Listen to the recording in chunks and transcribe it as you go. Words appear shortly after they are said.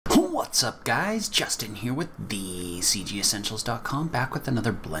What's up guys, Justin here with the CGEssentials.com, back with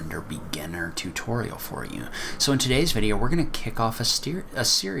another Blender beginner tutorial for you. So in today's video we're going to kick off a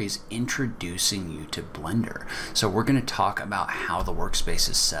series introducing you to Blender. So we're going to talk about how the workspace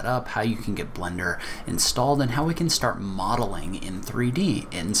is set up, how you can get Blender installed, and how we can start modeling in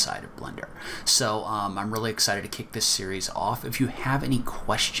 3D inside of Blender. So I'm really excited to kick this series off. If you have any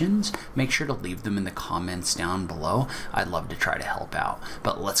questions, make sure to leave them in the comments down below. I'd love to try to help out.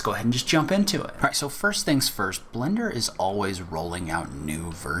 But let's go ahead and just jump into it. All right, so first things first, Blender is always rolling out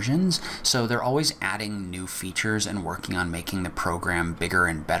new versions. So they're always adding new features and working on making the program bigger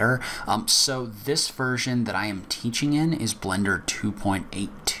and better. So this version that I am teaching in is Blender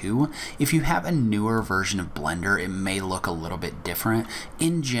 2.82. If you have a newer version of Blender, it may look a little bit different.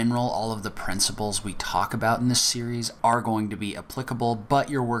 In general, all of the principles we talk about in this series are going to be applicable, but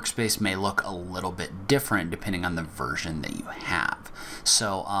your workspace may look a little bit different depending on the version that you have.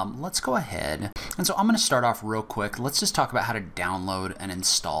 So let's go ahead. And so I'm going to start off real quick. Let's just talk about how to download and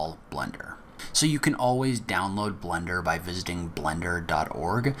install Blender. So you can always download Blender by visiting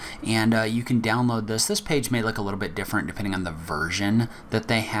blender.org, and you can download this. This page may look a little bit different depending on the version that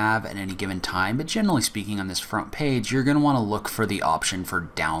they have at any given time, but generally speaking, on this front page you're going to want to look for the option for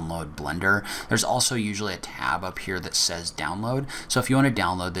download Blender. There's also usually a tab up here that says download, so if you want to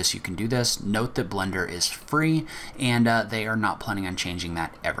download this, you can do this. Note that Blender is free, and they are not planning on changing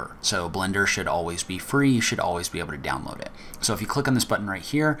that ever. So Blender should always be free. You should always be able to download it. So if you click on this button right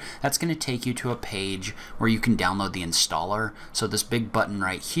here, that's going to take you to a page where you can download the installer. So this big button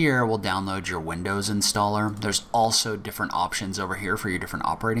right here will download your Windows installer. There's also different options over here for your different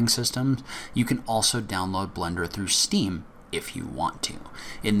operating systems. You can also download Blender through Steam if you want to.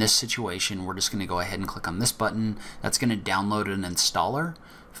 In this situation, we're just going to go ahead and click on this button. That's going to download an installer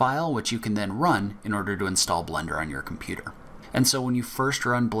file, which you can then run in order to install Blender on your computer. And so when you first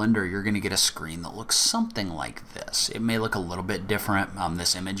run Blender, you're going to get a screen that looks something like this. It may look a little bit different.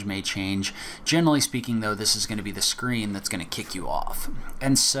 This image may change. Generally speaking, though, this is going to be the screen that's going to kick you off.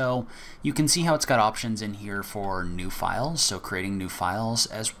 And so you can see how it's got options in here for new files, so creating new files,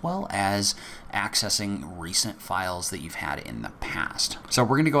 as well as accessing recent files that you've had in the past. So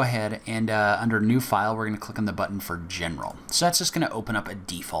we're going to go ahead and under new file, we're going to click on the button for general. So that's just going to open up a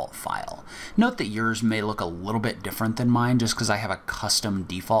default file. Note that yours may look a little bit different than mine just because I have a custom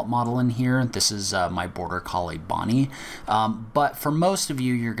default model in here. This is my Border Collie Bonnie. But for most of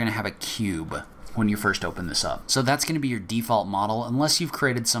you, you're going to have a cube when you first open this up. So that's going to be your default model unless you've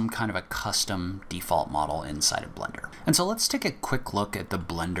created some kind of a custom default model inside of Blender. And so let's take a quick look at the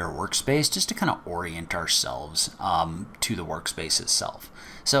Blender workspace just to kind of orient ourselves to the workspace itself.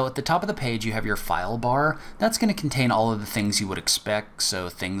 So at the top of the page you have your file bar. That's going to contain all of the things you would expect, so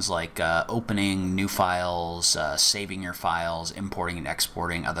things like opening new files, saving your files, importing and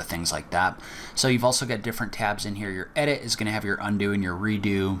exporting, other things like that. So you've also got different tabs in here. Your edit is going to have your undo and your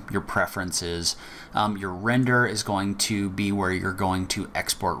redo, your preferences. Your render is going to be where you're going to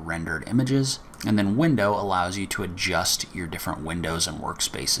export rendered images. And then window allows you to adjust your different windows and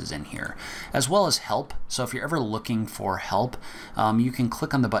workspaces in here, as well as help. So if you're ever looking for help, you can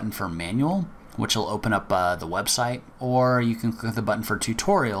click on the button for manual, which will open up the website, or you can click the button for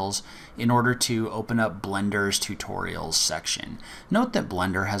tutorials in order to open up Blender's tutorials section. Note that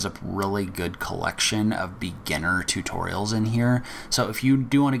Blender has a really good collection of beginner tutorials in here. So if you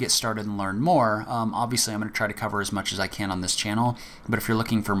do want to get started and learn more, obviously I'm going to try to cover as much as I can on this channel, but if you're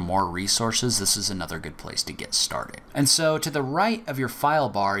looking for more resources, this is another good place to get started. And so to the right of your file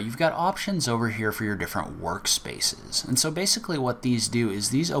bar, you've got options over here for your different workspaces. And so basically what these do is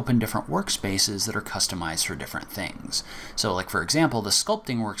these open different workspaces that are customized for different things. So like for example, the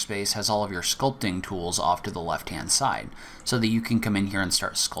sculpting workspace has all of your sculpting tools off to the left hand side so that you can come in here and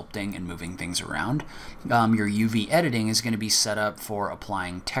start sculpting and moving things around. Your UV editing is going to be set up for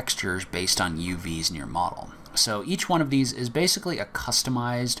applying textures based on UVs in your model. So each one of these is basically a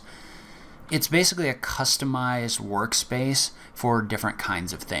customized workspace for different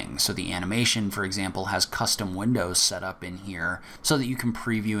kinds of things. So the animation, for example, has custom windows set up in here so that you can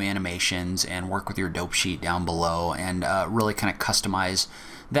preview animations and work with your dope sheet down below and really kind of customize.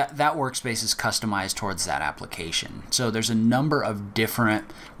 That workspace is customized towards that application. So there's a number of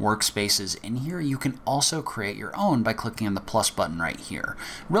different workspaces in here. You can also create your own by clicking on the plus button right here.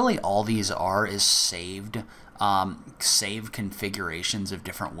 Really all these are is saved configurations of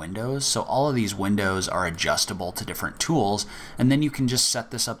different windows. So all of these windows are adjustable to different tools, and then you can just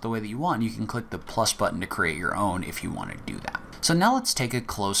set this up the way that you want. You can click the plus button to create your own if you want to do that. So now let's take a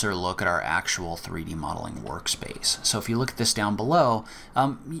closer look at our actual 3D modeling workspace. So if you look at this down below,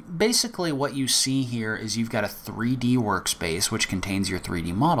 basically what you see here is you've got a 3D workspace which contains your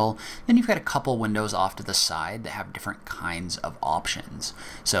 3D model. Then you've got a couple windows off to the side that have different kinds of options.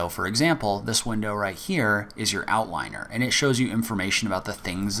 So for example, this window right here is your outliner, and it shows you information about the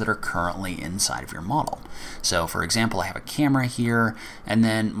things that are currently inside of your model. So for example, I have a camera here, and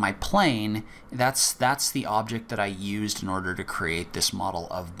then my plane, that's the object that I used in order to create this model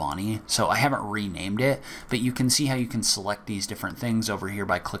of Bonnie. So I haven't renamed it, but you can see how you can select these different things over here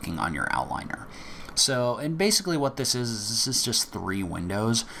by clicking on your outliner. So, and basically what this is just 3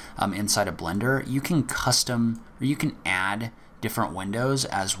 windows inside of Blender. You can custom, or you can add different windows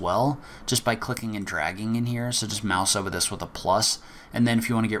as well just by clicking and dragging in here. So just mouse over this with a plus, and then if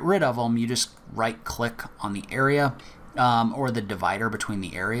you want to get rid of them, you just right click on the area or the divider between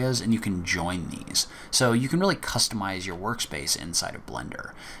the areas, and you can join these. So you can really customize your workspace inside of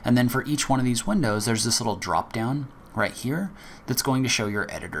Blender. And then for each one of these windows, there's this little drop down right here that's going to show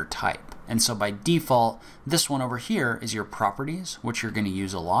your editor type. And so by default, this one over here is your properties, which you're going to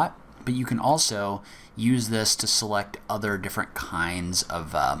use a lot, but you can also use this to select other different kinds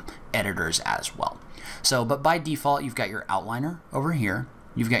of editors as well. So, but by default, you've got your outliner over here.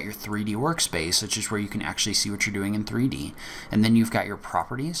 You've got your 3D workspace, which is where you can actually see what you're doing in 3D. And then you've got your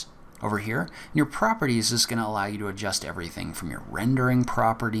properties over here. And your properties is going to allow you to adjust everything from your rendering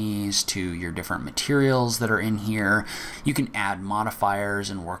properties to your different materials that are in here. You can add modifiers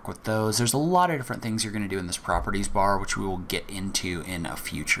and work with those. There's a lot of different things you're going to do in this properties bar, which we will get into in a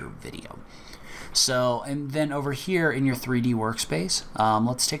future video. So, and then over here in your 3D workspace,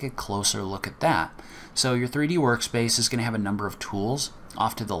 let's take a closer look at that. So your 3D workspace is going to have a number of tools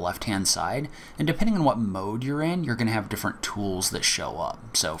off to the left-hand side, and depending on what mode you're in, you're going to have different tools that show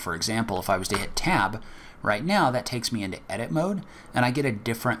up. So for example, if I was to hit tab right now, that takes me into edit mode, and I get a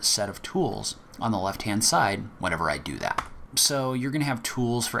different set of tools on the left-hand side whenever I do that. So you're going to have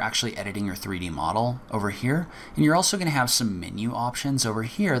tools for actually editing your 3D model over here, and you're also going to have some menu options over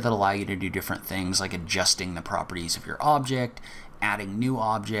here that allow you to do different things like adjusting the properties of your object, adding new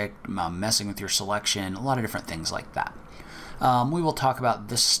object, messing with your selection, a lot of different things like that. We will talk about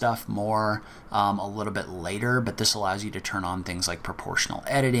this stuff more a little bit later, but this allows you to turn on things like proportional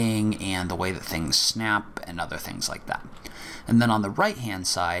editing and the way that things snap and other things like that. And then on the right-hand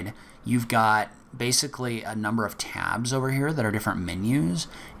side, you've got basically a number of tabs over here that are different menus,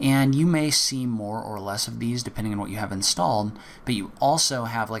 and you may see more or less of these depending on what you have installed, but you also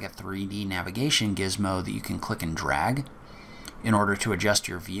have like a 3D navigation gizmo that you can click and drag in order to adjust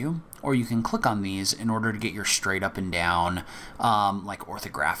your view, or you can click on these in order to get your straight up and down like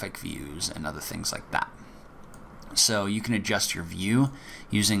orthographic views and other things like that. So you can adjust your view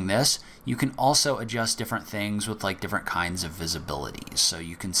using this. You can also adjust different things with like different kinds of visibilities. So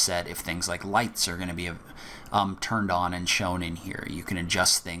you can set if things like lights are going to be turned on and shown in here. You can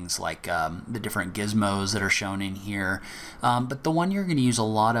adjust things like the different gizmos that are shown in here. But the one you're going to use a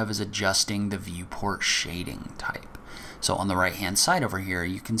lot of is adjusting the viewport shading type. So on the right hand side over here,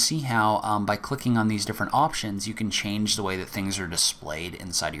 you can see how by clicking on these different options, you can change the way that things are displayed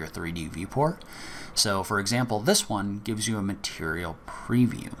inside of your 3D viewport. So for example, this one gives you a material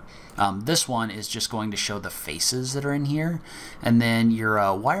preview. This one is just going to show the faces that are in here, and then your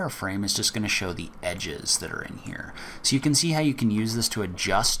wireframe is just going to show the edges that are in here. So you can see how you can use this to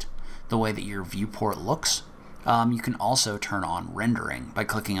adjust the way that your viewport looks. You can also turn on rendering by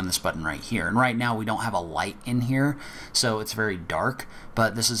clicking on this button right here. And right now we don't have a light in here, so it's very dark,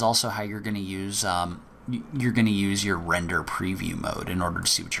 but this is also how you're going to use your render preview mode in order to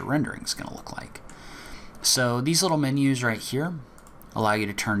see what your rendering is going to look like. So these little menus right here allow you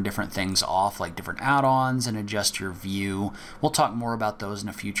to turn different things off, like different add-ons, and adjust your view. We'll talk more about those in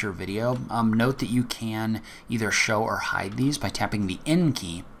a future video. Note that you can either show or hide these by tapping the N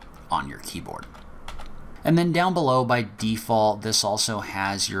key on your keyboard. And then down below, by default, this also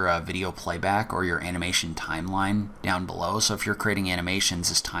has your video playback or your animation timeline down below. So if you're creating animations,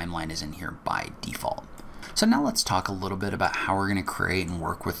 this timeline is in here by default. So now let's talk a little bit about how we're going to create and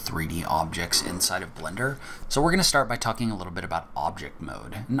work with 3D objects inside of Blender. So we're going to start by talking a little bit about object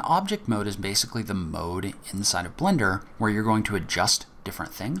mode. And object mode is basically the mode inside of Blender where you're going to adjust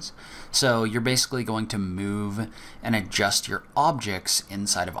different things. So you're basically going to move and adjust your objects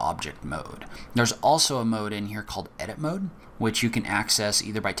inside of object mode. There's also a mode in here called edit mode, which you can access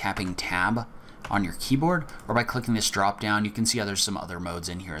either by tapping tab on your keyboard or by clicking this drop down. You can see there's some other modes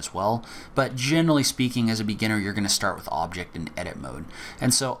in here as well, but generally speaking, as a beginner, you're going to start with object and edit mode.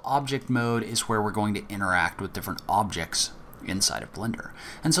 And so object mode is where we're going to interact with different objects inside of Blender.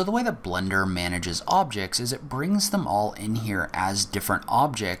 And so the way that Blender manages objects is it brings them all in here as different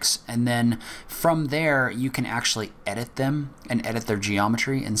objects, and then from there you can actually edit them and edit their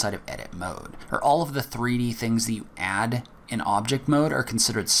geometry inside of edit mode. Or all of the 3D things that you add in object mode are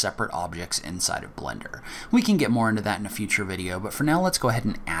considered separate objects inside of Blender. We can get more into that in a future video, but for now let's go ahead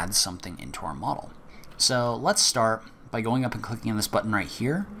and add something into our model. So let's start by going up and clicking on this button right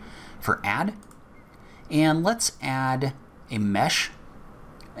here for add, and let's add a mesh,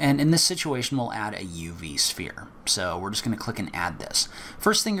 and in this situation we'll add a UV sphere. So we're just going to click and add this.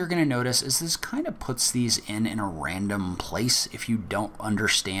 First thing you're going to notice is this kind of puts these in a random place if you don't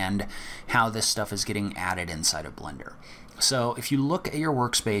understand how this stuff is getting added inside of Blender. So if you look at your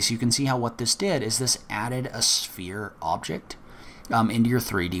workspace, you can see how what this did is this added a sphere object into your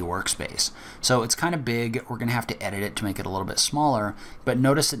 3D workspace. So it's kind of big. We're going to have to edit it to make it a little bit smaller, but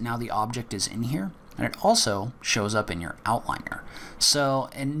notice that now the object is in here. And it also shows up in your outliner. So,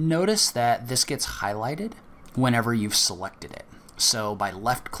 and notice that this gets highlighted whenever you've selected it. So by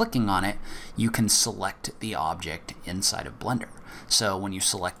left clicking on it, you can select the object inside of Blender. So when you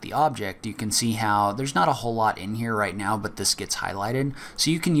select the object, you can see how there's not a whole lot in here right now, but this gets highlighted.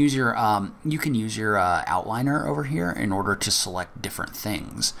 So you can use your outliner over here in order to select different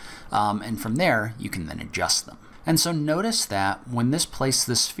things. And from there, you can then adjust them. And so notice that when this placed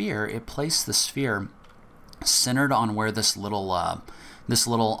the sphere, it placed the sphere centered on where this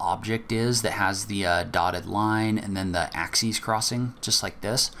little object is that has the dotted line and then the axes crossing, just like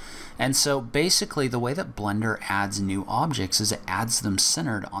this. And so basically the way that Blender adds new objects is it adds them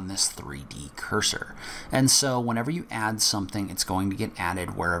centered on this 3D cursor. And so whenever you add something, it's going to get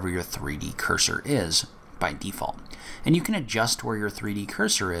added wherever your 3D cursor is by default. And you can adjust where your 3D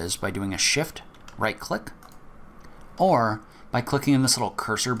cursor is by doing a shift, right click, or by clicking on this little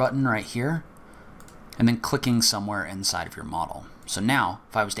cursor button right here and then clicking somewhere inside of your model. So now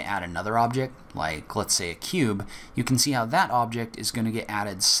if I was to add another object, like let's say a cube, you can see how that object is going to get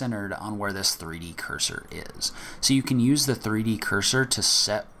added centered on where this 3D cursor is. So you can use the 3D cursor to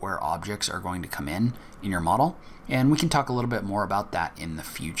set where objects are going to come in your model, and we can talk a little bit more about that in the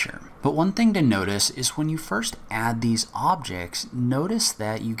future. But one thing to notice is when you first add these objects, notice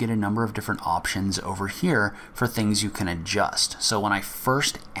that you get a number of different options over here for things you can adjust. So when I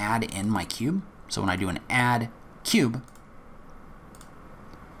first add in my cube, so when I do an add cube,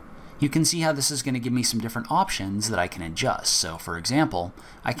 you can see how this is going to give me some different options that I can adjust. So for example,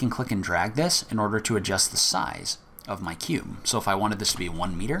 I can click and drag this in order to adjust the size of my cube. So if I wanted this to be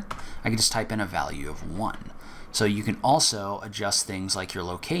 1 meter, I can just type in a value of 1. So you can also adjust things like your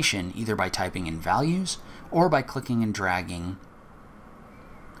location either by typing in values or by clicking and dragging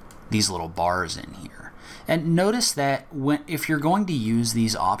these little bars in here. And notice that if you're going to use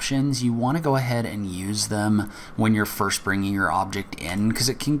these options, you want to go ahead and use them when you're first bringing your object in, because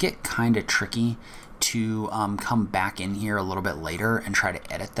it can get kind of tricky to come back in here a little bit later and try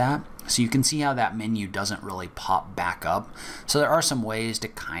to edit that. So you can see how that menu doesn't really pop back up. So there are some ways to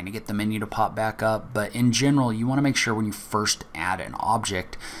kind of get the menu to pop back up, but in general, you want to make sure when you first add an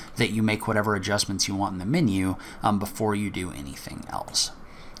object that you make whatever adjustments you want in the menu before you do anything else.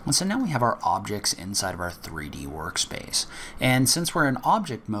 And so now we have our objects inside of our 3D workspace. And since we're in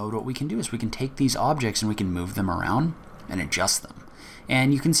object mode, what we can do is we can take these objects and we can move them around and adjust them.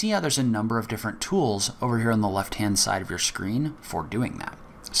 And you can see how there's a number of different tools over here on the left-hand side of your screen for doing that.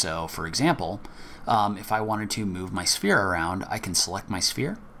 So for example, if I wanted to move my sphere around, I can select my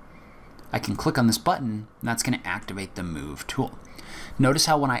sphere. I can click on this button, and that's going to activate the Move tool. Notice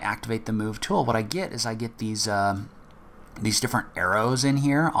how when I activate the Move tool, what I get is I get these different arrows in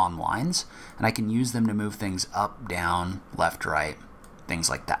here on lines, and I can use them to move things up, down, left, right, things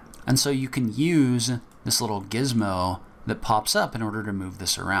like that. And so you can use this little gizmo that pops up in order to move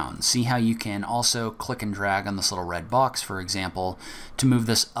this around. See how you can also click and drag on this little red box, for example, to move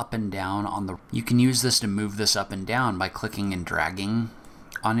this up and down on the... You can use this to move this up and down by clicking and dragging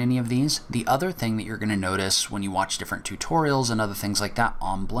on any of these. The other thing that you're going to notice when you watch different tutorials and other things like that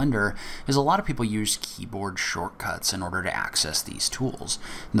on Blender is a lot of people use keyboard shortcuts in order to access these tools.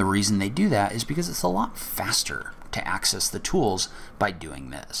 And the reason they do that is because it's a lot faster to access the tools by doing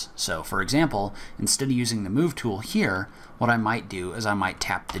this. So for example, instead of using the Move tool here, what I might do is I might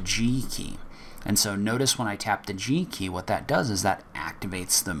tap the G key. And so notice when I tap the G key, what that does is that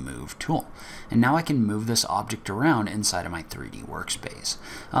activates the Move tool. And now I can move this object around inside of my 3D workspace.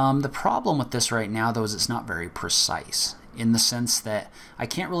 The problem with this right now, though, is it's not very precise, in the sense that I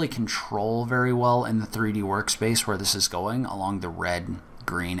can't really control very well in the 3D workspace where this is going along the red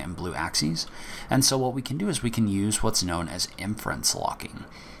green and blue axes. And so what we can do is we can use what's known as inference locking.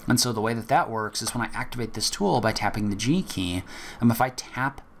 And so the way that that works is when I activate this tool by tapping the G key, if I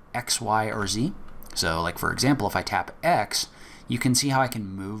tap X, Y, or Z, so like for example, if I tap X, you can see how I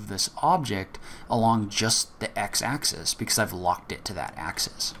can move this object along just the X axis because I've locked it to that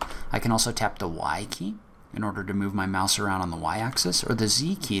axis. I can also tap the Y key in order to move my mouse around on the Y axis, or the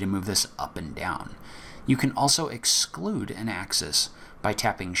Z key to move this up and down. You can also exclude an axis by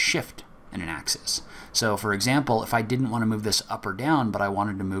tapping Shift in an axis. So for example, if I didn't want to move this up or down, but I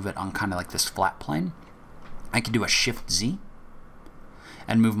wanted to move it on kind of like this flat plane, I could do a Shift Z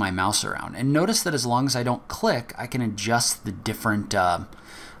and move my mouse around. And notice that as long as I don't click, I can adjust the different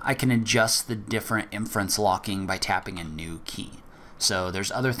inference locking by tapping a new key. So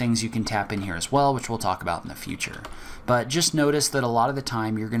there's other things you can tap in here as well, which we'll talk about in the future. But just notice that a lot of the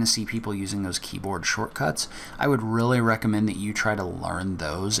time you're going to see people using those keyboard shortcuts. I would really recommend that you try to learn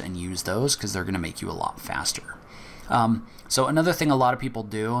those and use those because they're going to make you a lot faster. So another thing a lot of people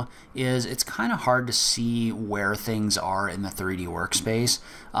do is it's kind of hard to see where things are in the 3D workspace.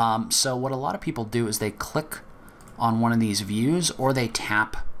 So what a lot of people do is they click on one of these views or they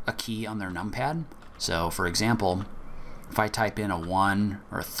tap a key on their numpad. So for example, if I type in a 1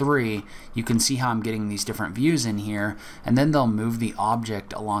 or a 3, you can see how I'm getting these different views in here, and then they'll move the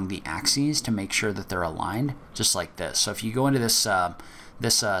object along the axes to make sure that they're aligned, just like this. So if you go into this,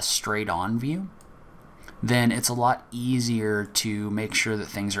 straight on view, then it's a lot easier to make sure that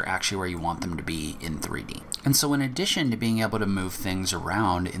things are actually where you want them to be in 3D. And so in addition to being able to move things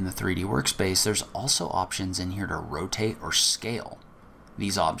around in the 3D workspace, there's also options in here to rotate or scale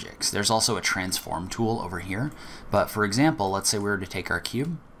these objects. There's also a transform tool over here, but for example, let's say we were to take our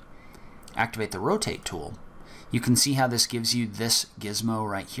cube, activate the rotate tool. You can see how this gives you this gizmo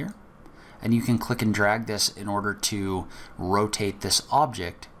right here, and you can click and drag this in order to rotate this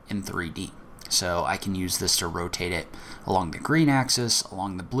object in 3D. So I can use this to rotate it along the green axis,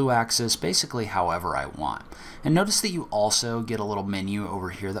 along the blue axis, basically however I want. And notice that you also get a little menu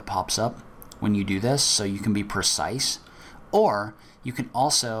over here that pops up when you do this, so you can be precise. Or you can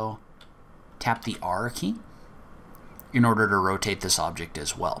also tap the R key in order to rotate this object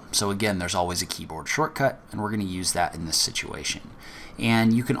as well. So again, there's always a keyboard shortcut, and we're going to use that in this situation.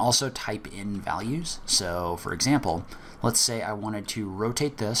 And you can also type in values. So for example, let's say I wanted to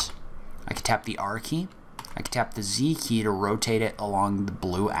rotate this. I could tap the R key. I could tap the Z key to rotate it along the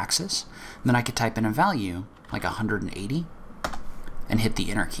blue axis. And then I could type in a value like 180 and hit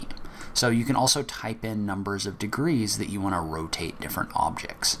the enter key. So you can also type in numbers of degrees that you want to rotate different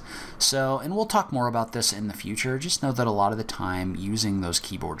objects. So, and we'll talk more about this in the future. Just know that a lot of the time using those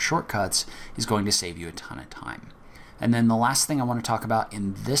keyboard shortcuts is going to save you a ton of time. And then the last thing I want to talk about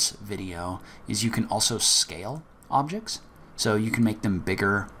in this video is you can also scale objects. So you can make them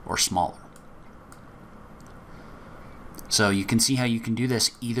bigger or smaller. So you can see how you can do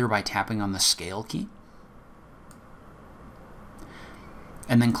this either by tapping on the scale key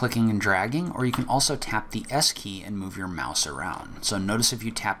and then clicking and dragging, or you can also tap the S key and move your mouse around. So notice if you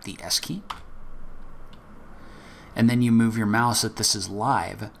tap the S key and then you move your mouse that this is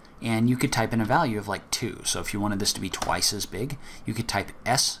live, and you could type in a value of like 2. So if you wanted this to be twice as big, you could type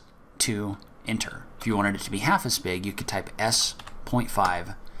S2 enter. If you wanted it to be half as big, you could type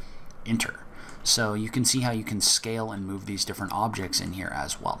S.5 enter. So you can see how you can scale and move these different objects in here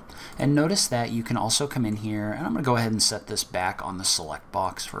as well. And notice that you can also come in here, and I'm going to go ahead and set this back on the select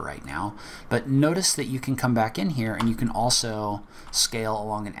box for right now, but notice that you can come back in here and you can also scale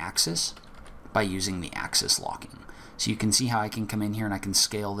along an axis by using the axis locking. So you can see how I can come in here and I can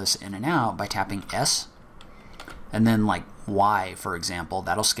scale this in and out by tapping S, and then like Y, for example,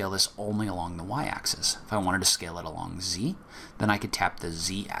 that'll scale this only along the Y axis. If I wanted to scale it along Z, then I could tap the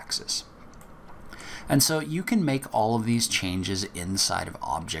Z axis. And so you can make all of these changes inside of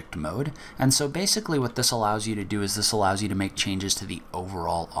object mode. And so basically what this allows you to do is this allows you to make changes to the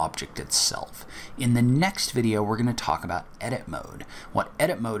overall object itself. In the next video, we're going to talk about edit mode. What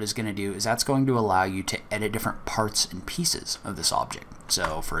edit mode is going to do is that's going to allow you to edit different parts and pieces of this object.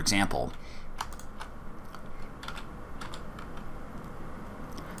 So for example,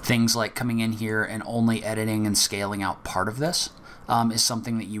 things like coming in here and only editing and scaling out part of this is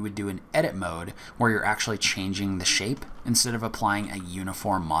something that you would do in edit mode, where you're actually changing the shape instead of applying a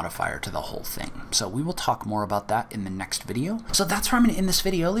uniform modifier to the whole thing. So we will talk more about that in the next video. So that's where I'm going to end this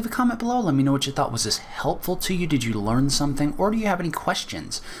video. Leave a comment below. Let me know what you thought. Was this helpful to you? Did you learn something? Or do you have any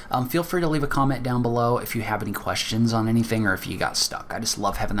questions? Feel free to leave a comment down below if you have any questions on anything or if you got stuck. I just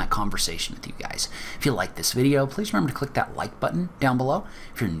love having that conversation with you guys. If you like this video, please remember to click that like button down below.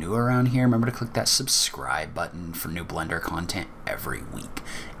 If you're new around here, remember to click that subscribe button for new Blender content every week.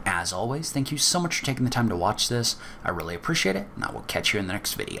 As always, thank you so much for taking the time to watch this. I really appreciate it, and I will catch you in the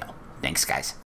next video. Thanks, guys.